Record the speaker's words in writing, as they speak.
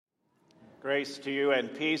Grace to you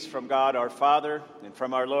and peace from God our Father and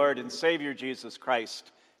from our Lord and Savior Jesus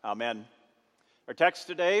Christ. Amen. Our text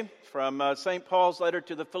today from St. Paul's letter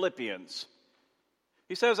to the Philippians.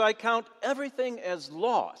 He says, I count everything as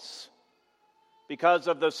loss because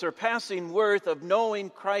of the surpassing worth of knowing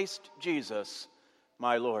Christ Jesus,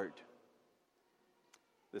 my Lord.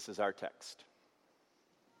 This is our text.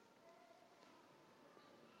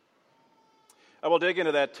 I will dig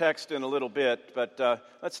into that text in a little bit, but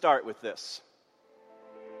let's start with this.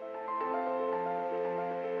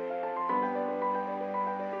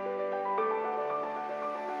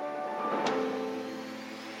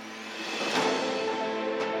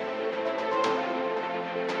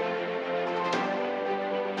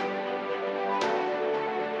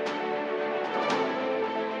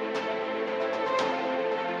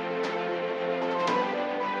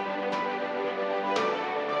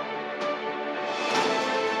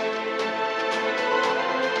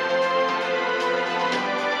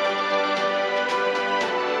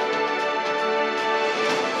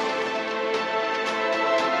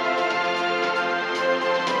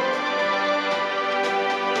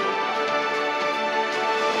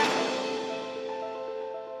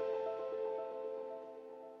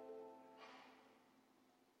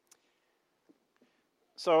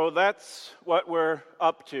 So that's what we're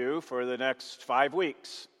up to for the next 5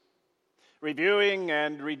 weeks. Reviewing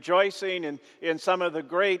and rejoicing in some of the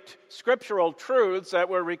great scriptural truths that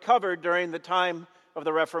were recovered during the time of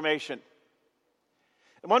the Reformation.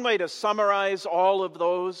 And one way to summarize all of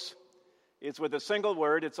those is with a single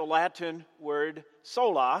word. It's a Latin word,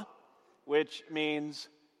 sola, which means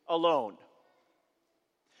alone.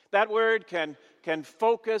 That word can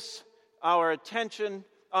focus our attention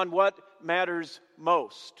on what matters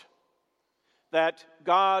most, that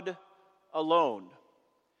God alone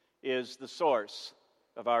is the source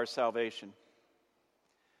of our salvation.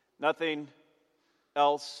 Nothing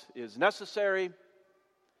else is necessary.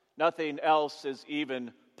 Nothing else is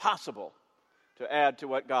even possible to add to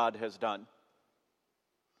what God has done.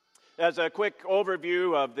 As a quick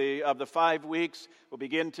overview of the 5 weeks, we'll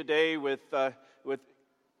begin today with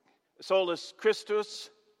Solus Christus,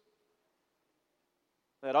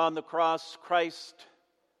 that on the cross, Christ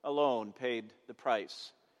alone paid the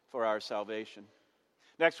price for our salvation.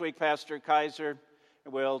 Next week, Pastor Kaiser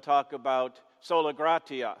will talk about sola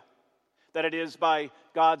gratia, that it is by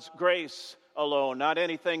God's grace alone, not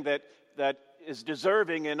anything that is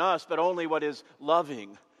deserving in us, but only what is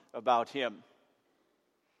loving about Him.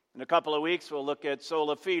 In a couple of weeks, we'll look at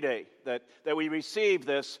sola fide, that we receive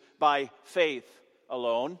this by faith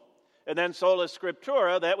alone. And then sola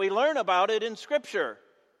scriptura, that we learn about it in Scripture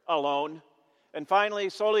alone. And finally,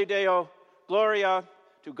 soli Deo gloria,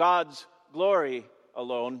 to God's glory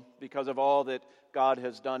alone, because of all that God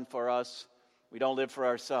has done for us. We don't live for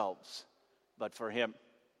ourselves, but for Him.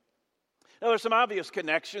 Now, there's some obvious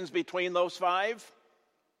connections between those 5,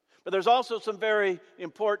 but there's also some very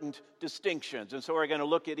important distinctions. And so we're going to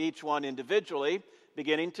look at each one individually,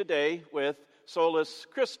 beginning today with Solus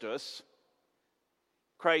Christus.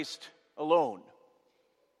 Christ alone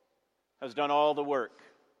has done all the work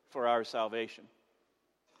for our salvation.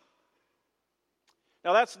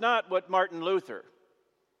 Now, that's not what Martin Luther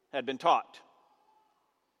had been taught.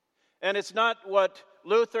 And it's not what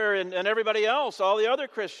Luther and everybody else, all the other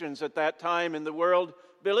Christians at that time in the world,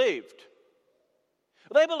 believed.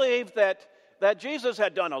 They believed that Jesus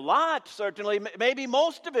had done a lot, certainly, maybe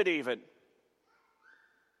most of it even.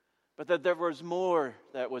 But that there was more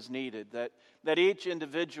that was needed, that each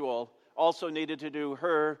individual also needed to do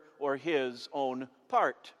her or his own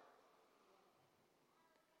part.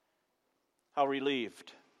 How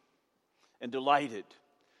relieved and delighted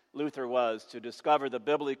Luther was to discover the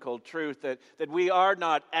biblical truth that we are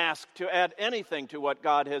not asked to add anything to what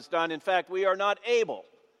God has done. In fact, we are not able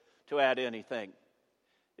to add anything.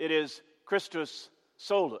 It is Christus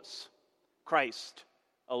solus, Christ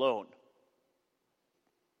alone.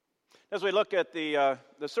 As we look at the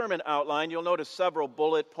sermon outline, you'll notice several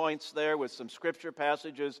bullet points there with some scripture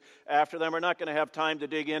passages after them. We're not going to have time to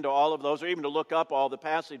dig into all of those or even to look up all the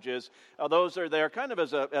passages. Those are there kind of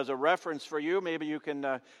as a reference for you. Maybe you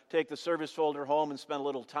can take the service folder home and spend a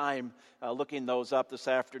little time looking those up this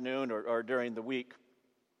afternoon or during the week.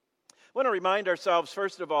 I want to remind ourselves,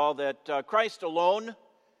 first of all, that Christ alone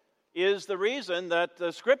is the reason that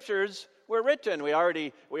the scriptures were written. We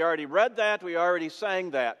already read that. We already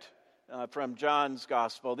sang that. From John's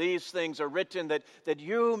Gospel. These things are written that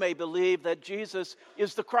you may believe that Jesus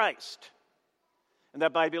is the Christ, and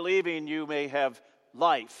that by believing you may have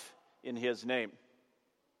life in His name.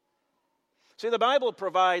 See, the Bible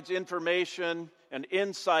provides information and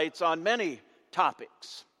insights on many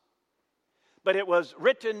topics. But it was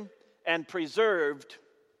written and preserved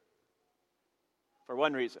for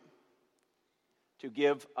one reason: to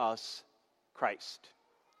give us Christ.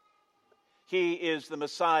 He is the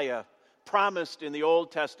Messiah promised in the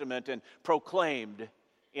Old Testament and proclaimed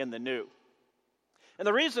in the New. And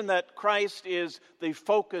the reason that Christ is the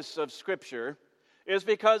focus of Scripture is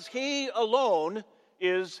because He alone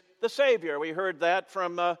is the Savior. We heard that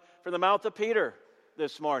from the mouth of Peter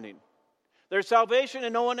this morning. There's salvation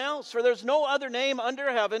in no one else, for there's no other name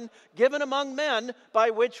under heaven given among men by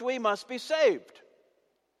which we must be saved.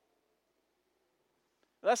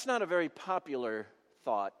 That's not a very popular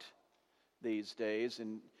thought these days,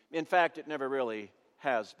 and in fact, it never really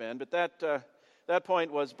has been. But that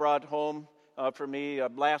point was brought home for me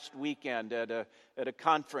last weekend at a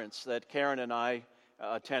conference that Karen and I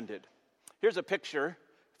attended. Here's a picture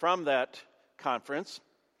from that conference.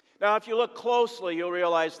 Now, if you look closely, you'll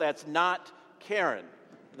realize that's not Karen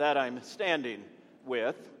that I'm standing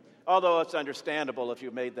with, although it's understandable if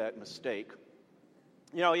you made that mistake.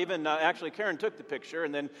 You know, even actually Karen took the picture,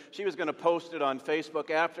 and then she was going to post it on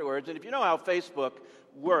Facebook afterwards. And if you know how Facebook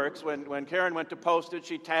works, when Karen went to post it,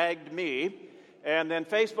 she tagged me, and then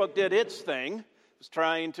Facebook did its thing. It was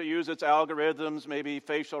trying to use its algorithms, maybe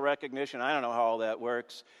facial recognition. I don't know how all that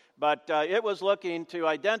works. But it was looking to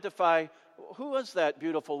identify who was that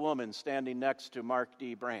beautiful woman standing next to Mark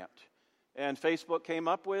D. Brandt. And Facebook came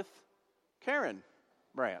up with Karen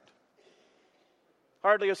Brandt.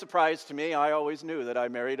 Hardly a surprise to me. I always knew that I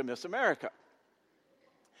married a Miss America,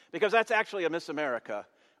 because that's actually a Miss America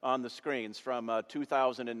on the screens from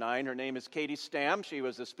 2009. Her name is Katie Stam. She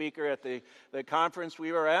was the speaker at the conference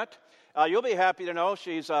we were at. You'll be happy to know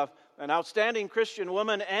she's an outstanding Christian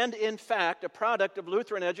woman and, in fact, a product of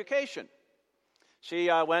Lutheran education. She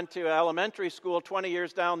went to elementary school 20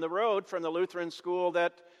 years down the road from the Lutheran school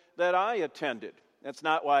that I attended. That's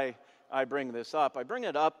not why I bring this up. I bring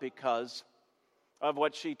it up because of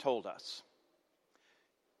what she told us.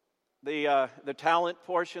 The talent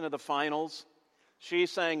portion of the finals, she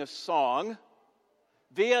sang a song,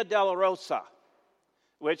 Via Dolorosa,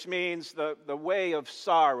 which means the way of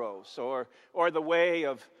sorrows or the way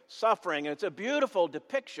of suffering. And it's a beautiful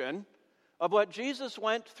depiction of what Jesus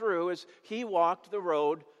went through as He walked the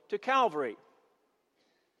road to Calvary.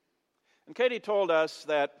 And Katie told us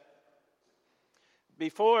that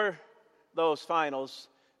before those finals,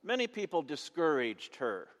 many people discouraged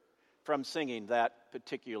her from singing that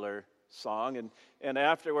particular song. And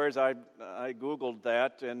afterwards, I Googled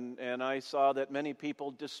that, and I saw that many people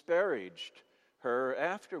disparaged her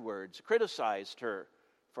afterwards, criticized her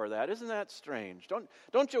for that. Isn't that strange?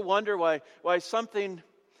 Don't you wonder why something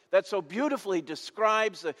that so beautifully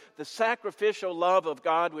describes the sacrificial love of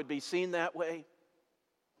God would be seen that way?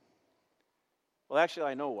 Well, actually,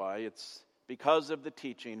 I know why. It's because of the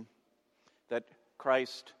teaching that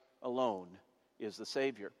Christ alone is the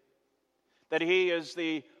Savior, that He is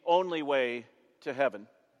the only way to heaven.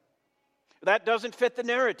 That doesn't fit the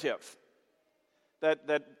narrative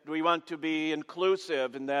that we want to be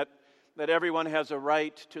inclusive and that everyone has a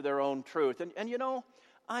right to their own truth. And you know,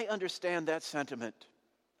 I understand that sentiment.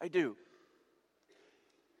 I do.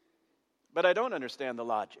 But I don't understand the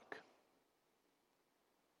logic.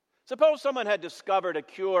 Suppose someone had discovered a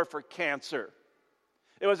cure for cancer.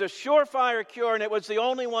 It was a surefire cure, and it was the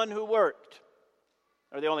only one who worked,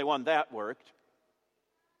 or the only one that worked.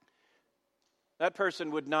 That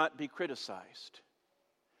person would not be criticized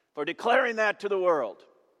for declaring that to the world.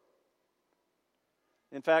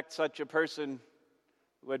 In fact, such a person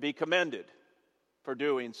would be commended for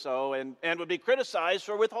doing so and would be criticized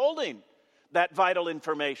for withholding that vital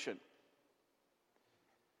information.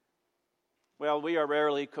 Well, we are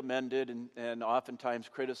rarely commended and oftentimes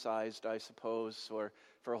criticized, I suppose,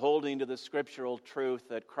 for holding to the scriptural truth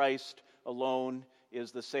that Christ alone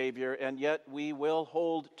is the Savior, and yet we will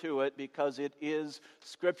hold to it because it is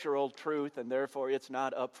scriptural truth, and therefore it's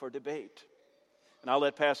not up for debate. And I'll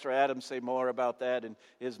let Pastor Adam say more about that in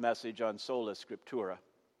his message on Sola Scriptura.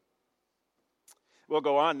 We'll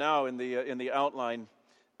go on now in the outline.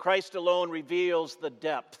 Christ alone reveals the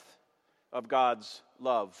depth of God's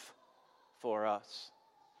love for us.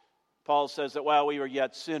 Paul says that while we were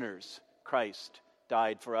yet sinners, Christ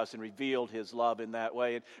died for us and revealed His love in that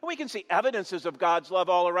way. And we can see evidences of God's love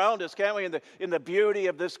all around us, can't we? In the beauty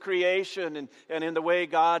of this creation and in the way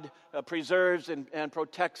God preserves and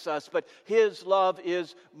protects us. But His love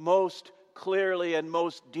is most clearly and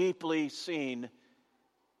most deeply seen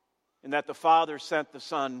in that the Father sent the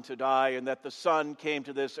Son to die and that the Son came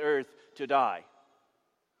to this earth to die.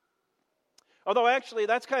 Although actually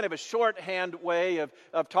that's kind of a shorthand way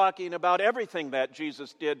of talking about everything that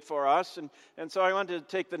Jesus did for us. And so I wanted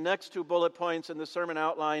to take the next 2 bullet points in the sermon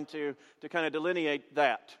outline to kind of delineate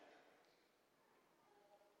that.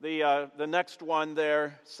 The next one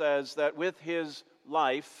there says that with his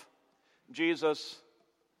life, Jesus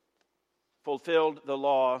fulfilled the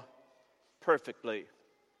law perfectly.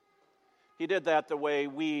 He did that the way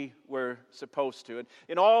we were supposed to. And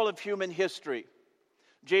in all of human history,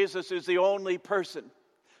 Jesus is the only person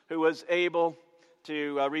who was able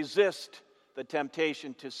to resist the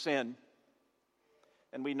temptation to sin.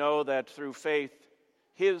 And we know that through faith,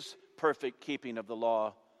 his perfect keeping of the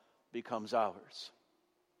law becomes ours.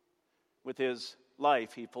 With his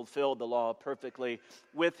life, he fulfilled the law perfectly.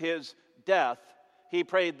 With his death, he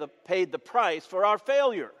paid the price for our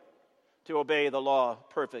failure to obey the law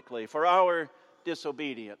perfectly, for our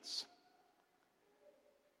disobedience.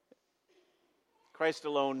 Christ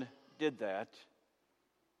alone did that,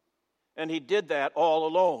 and he did that all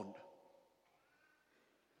alone.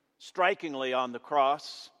 Strikingly on the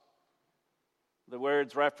cross, the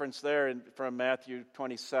words referenced there from Matthew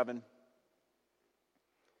 27,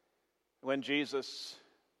 when Jesus,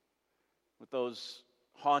 with those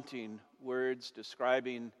haunting words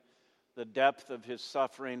describing the depth of his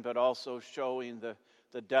suffering, but also showing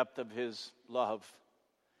the depth of his love.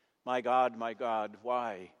 My God,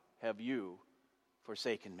 why have you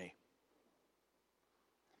forsaken me?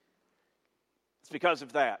 It's because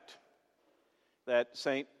of that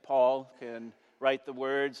St. Paul can write the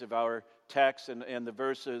words of our text and the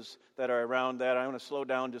verses that are around that. I want to slow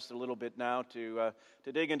down just a little bit now to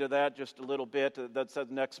dig into that just a little bit. That's the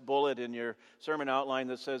next bullet in your sermon outline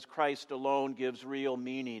that says, Christ alone gives real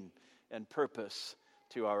meaning and purpose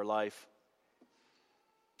to our life.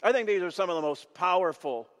 I think these are some of the most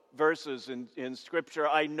powerful verses in Scripture.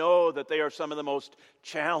 I know that they are some of the most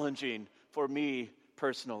challenging for me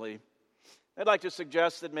personally. I'd like to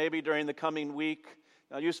suggest that maybe during the coming week,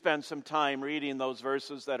 you spend some time reading those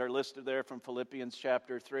verses that are listed there from Philippians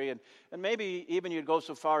chapter 3, and maybe even you'd go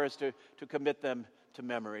so far as to commit them to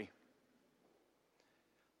memory.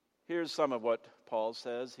 Here's some of what Paul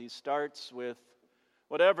says. He starts with,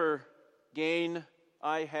 whatever gain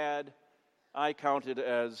I had, I counted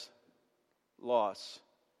as loss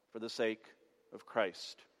for the sake of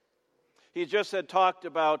Christ. He just had talked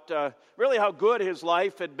about really how good his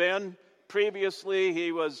life had been. Previously,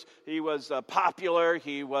 he was popular.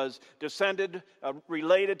 He was descended,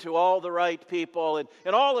 related to all the right people,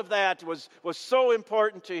 and all of that was so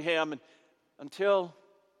important to him until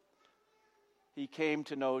he came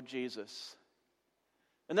to know Jesus.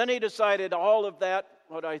 And then he decided all of that,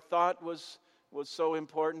 what I thought was so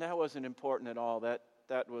important, that wasn't important at all.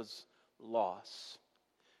 That was loss.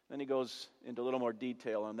 Then he goes into a little more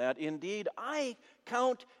detail on that. Indeed, I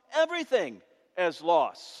count everything as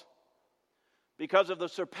loss, because of the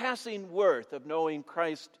surpassing worth of knowing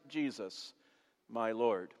Christ Jesus, my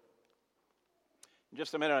Lord. In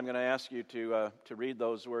just a minute, I'm going to ask you to read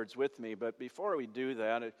those words with me. But before we do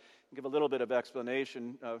that, I'll give a little bit of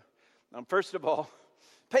explanation. First of all,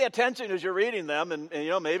 pay attention as you're reading them, and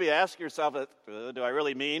maybe ask yourself, do I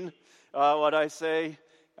really mean what I say?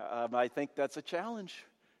 I think that's a challenge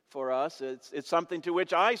for us. It's something to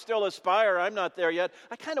which I still aspire. I'm not there yet.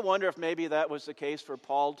 I kind of wonder if maybe that was the case for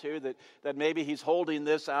Paul too, that maybe he's holding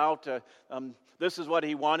this out. This is what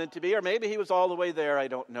he wanted to be, or maybe he was all the way there. I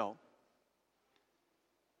don't know.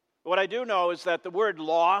 What I do know is that the word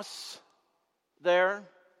loss there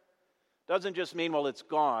doesn't just mean, well, it's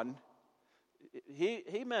gone.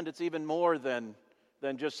 He meant it's even more than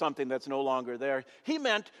just something that's no longer there. He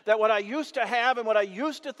meant that what I used to have and what I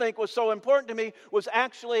used to think was so important to me was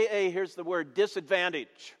actually here's the word,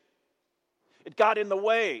 disadvantage. It got in the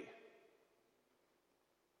way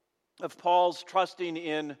of Paul's trusting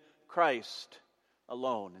in Christ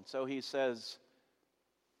alone. And so he says,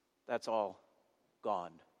 that's all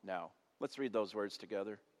gone now. Let's read those words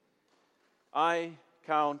together. I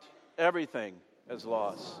count everything as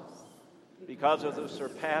loss, because of the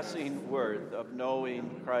surpassing worth of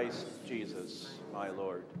knowing Christ Jesus, my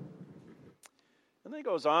Lord. And then he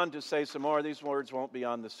goes on to say some more. These words won't be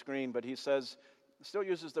on the screen, but he says, still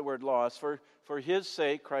uses the word loss. For his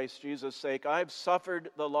sake, Christ Jesus' sake, I've suffered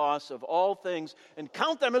the loss of all things and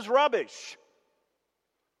count them as rubbish.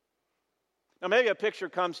 Now, maybe a picture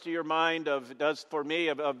comes to your mind it does for me,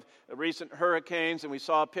 of recent hurricanes, and we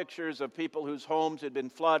saw pictures of people whose homes had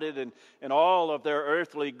been flooded, and all of their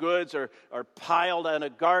earthly goods are piled on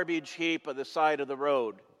a garbage heap at the side of the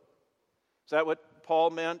road. Is that what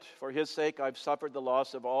Paul meant? For his sake, I've suffered the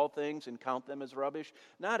loss of all things and count them as rubbish?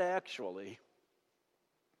 Not actually.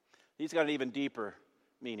 He's got an even deeper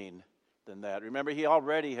meaning than that. Remember, he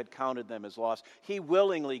already had counted them as lost. He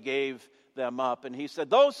willingly gave them up, and he said,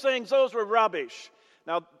 those were rubbish.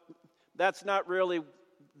 Now, that's not really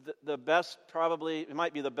the best, probably. It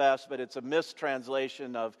might be the best, but it's a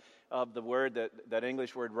mistranslation of the word, that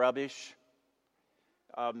English word rubbish.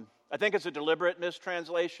 I think it's a deliberate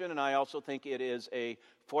mistranslation, and I also think it is a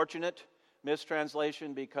fortunate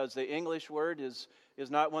mistranslation, because the English word is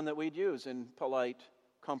not one that we'd use in polite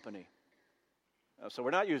company. So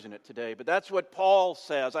we're not using it today, but that's what Paul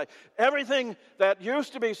says. Everything that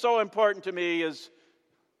used to be so important to me is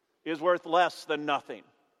worth less than nothing.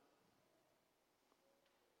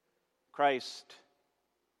 Christ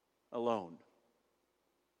alone.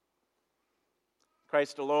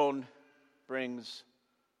 Christ alone brings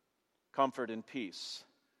comfort and peace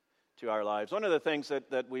to our lives. One of the things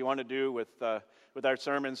that we want to do with our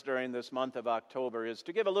sermons during this month of October is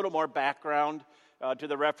to give a little more background to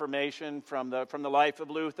the Reformation from the life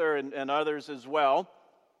of Luther and others as well.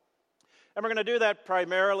 And we're going to do that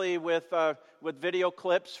primarily with video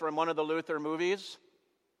clips from one of the Luther movies.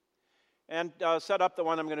 And set up the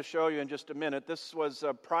one I'm going to show you in just a minute. This was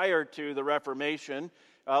prior to the Reformation.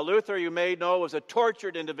 Luther, you may know, was a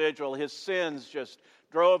tortured individual. His sins just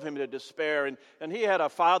drove him to despair. And he had a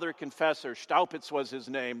father confessor, Staupitz was his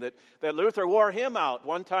name, that Luther wore him out.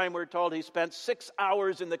 One time we're told he spent 6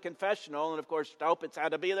 hours in the confessional, and of course Staupitz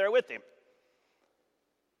had to be there with him.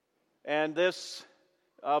 And this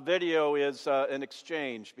video is an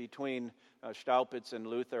exchange between Staupitz and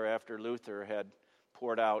Luther after Luther had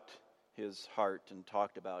poured out his heart and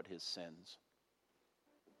talked about his sins.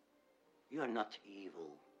 You are not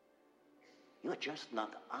evil. You are just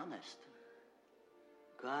not honest.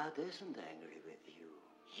 God isn't angry with you.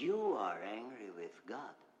 You are angry with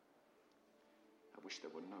God. I wish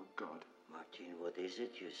there were no God. Martin, what is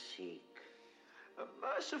it you seek? A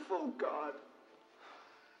merciful God.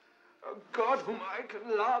 A God whom I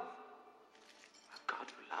can love. A God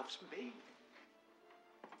who loves me.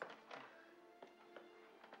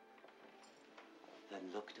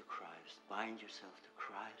 Then look to Christ. Bind yourself to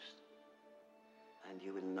Christ, and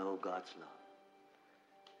you will know God's love.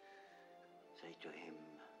 Say to him,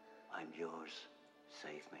 I'm yours,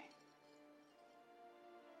 save me.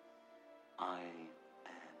 I am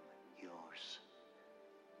yours,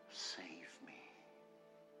 save me.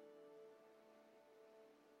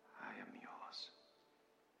 I am yours.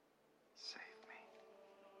 Save me.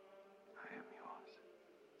 I am yours.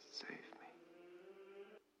 Save me.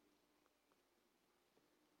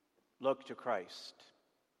 Look to Christ.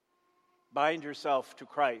 Bind yourself to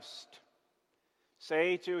Christ.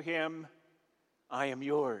 Say to him, I am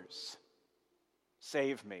yours.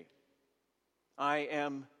 Save me. I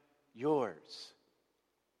am yours.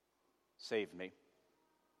 Save me.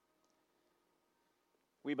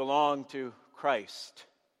 We belong to Christ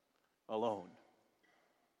alone.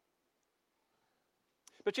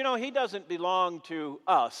 But you know, he doesn't belong to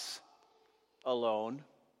us alone.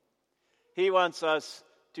 He wants us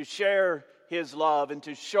to share his love and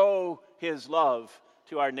to show his love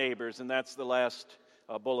to our neighbors. And that's the last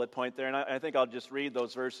bullet point there. And I think I'll just read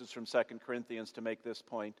those verses from 2 Corinthians to make this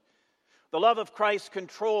point. The love of Christ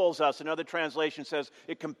controls us. Another translation says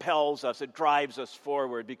it compels us, it drives us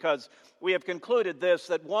forward, because we have concluded this,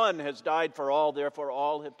 that one has died for all, therefore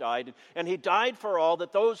all have died. And he died for all,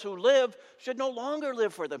 that those who live should no longer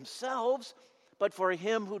live for themselves, but for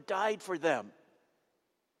him who died for them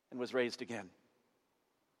and was raised again.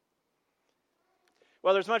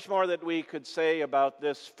 Well, there's much more that we could say about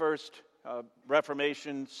this first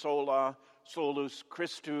Reformation, sola, solus,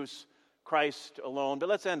 Christus, Christ alone. But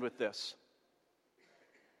let's end with this.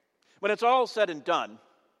 When it's all said and done,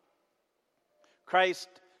 Christ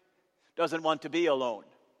doesn't want to be alone.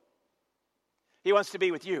 He wants to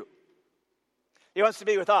be with you. He wants to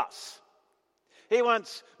be with us. He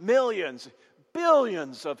wants millions,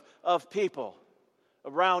 billions of people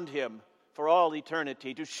around him for all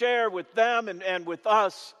eternity, to share with them and with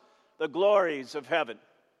us the glories of heaven.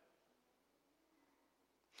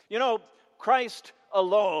 You know, Christ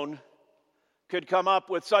alone could come up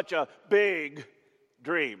with such a big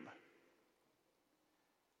dream.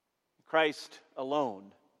 Christ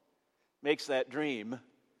alone makes that dream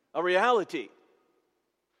a reality.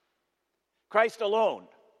 Christ alone.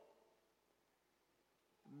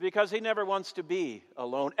 Because he never wants to be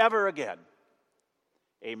alone ever again.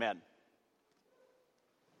 Amen.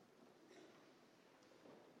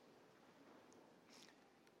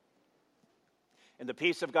 And the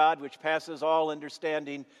peace of God, which passes all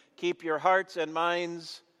understanding, keep your hearts and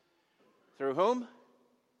minds through whom?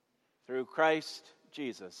 Through Christ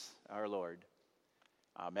Jesus, our Lord.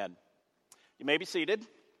 Amen. You may be seated.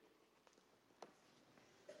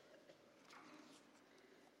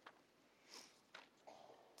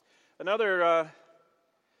 Another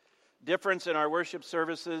difference in our worship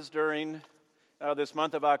services during this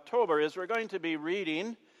month of October is we're going to be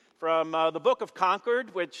reading from the Book of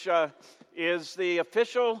Concord, which is the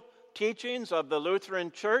official teachings of the Lutheran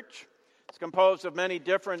Church. It's composed of many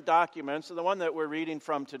different documents, and the one that we're reading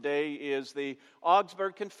from today is the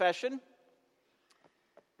Augsburg Confession.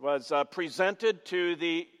 It was presented to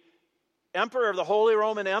the Emperor of the Holy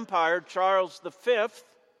Roman Empire, Charles V,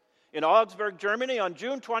 in Augsburg, Germany, on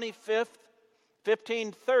June 25th,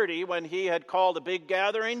 1530, when he had called a big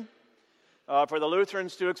gathering for the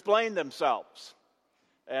Lutherans to explain themselves.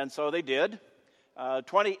 And so they did.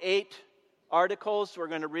 28 articles. We're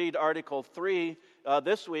going to read Article 3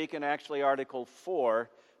 this week, and actually Article 4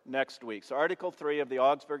 next week. So Article 3 of the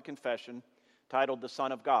Augsburg Confession, titled The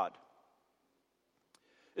Son of God.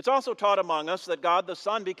 It's also taught among us that God the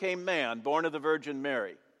Son became man, born of the Virgin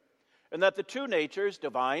Mary, and that the two natures,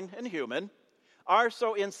 divine and human, are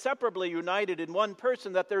so inseparably united in one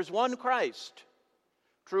person that there's one Christ,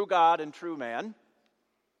 true God and true man,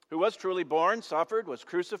 who was truly born, suffered, was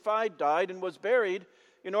crucified, died, and was buried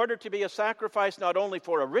in order to be a sacrifice not only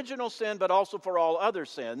for original sin, but also for all other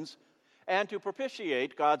sins, and to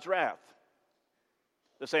propitiate God's wrath.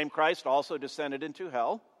 The same Christ also descended into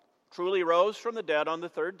hell, truly rose from the dead on the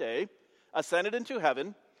third day, ascended into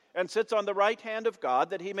heaven, and sits on the right hand of God,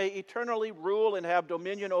 that he may eternally rule and have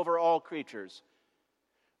dominion over all creatures,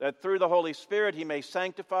 that through the Holy Spirit he may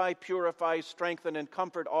sanctify, purify, strengthen, and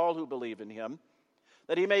comfort all who believe in him,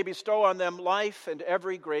 that he may bestow on them life and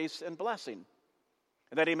every grace and blessing,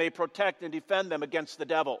 and that he may protect and defend them against the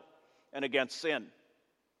devil and against sin.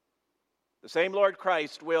 The same Lord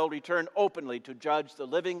Christ will return openly to judge the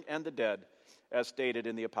living and the dead, as stated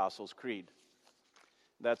in the Apostles' Creed.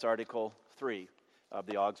 That's Article 3 of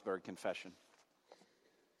the Augsburg Confession.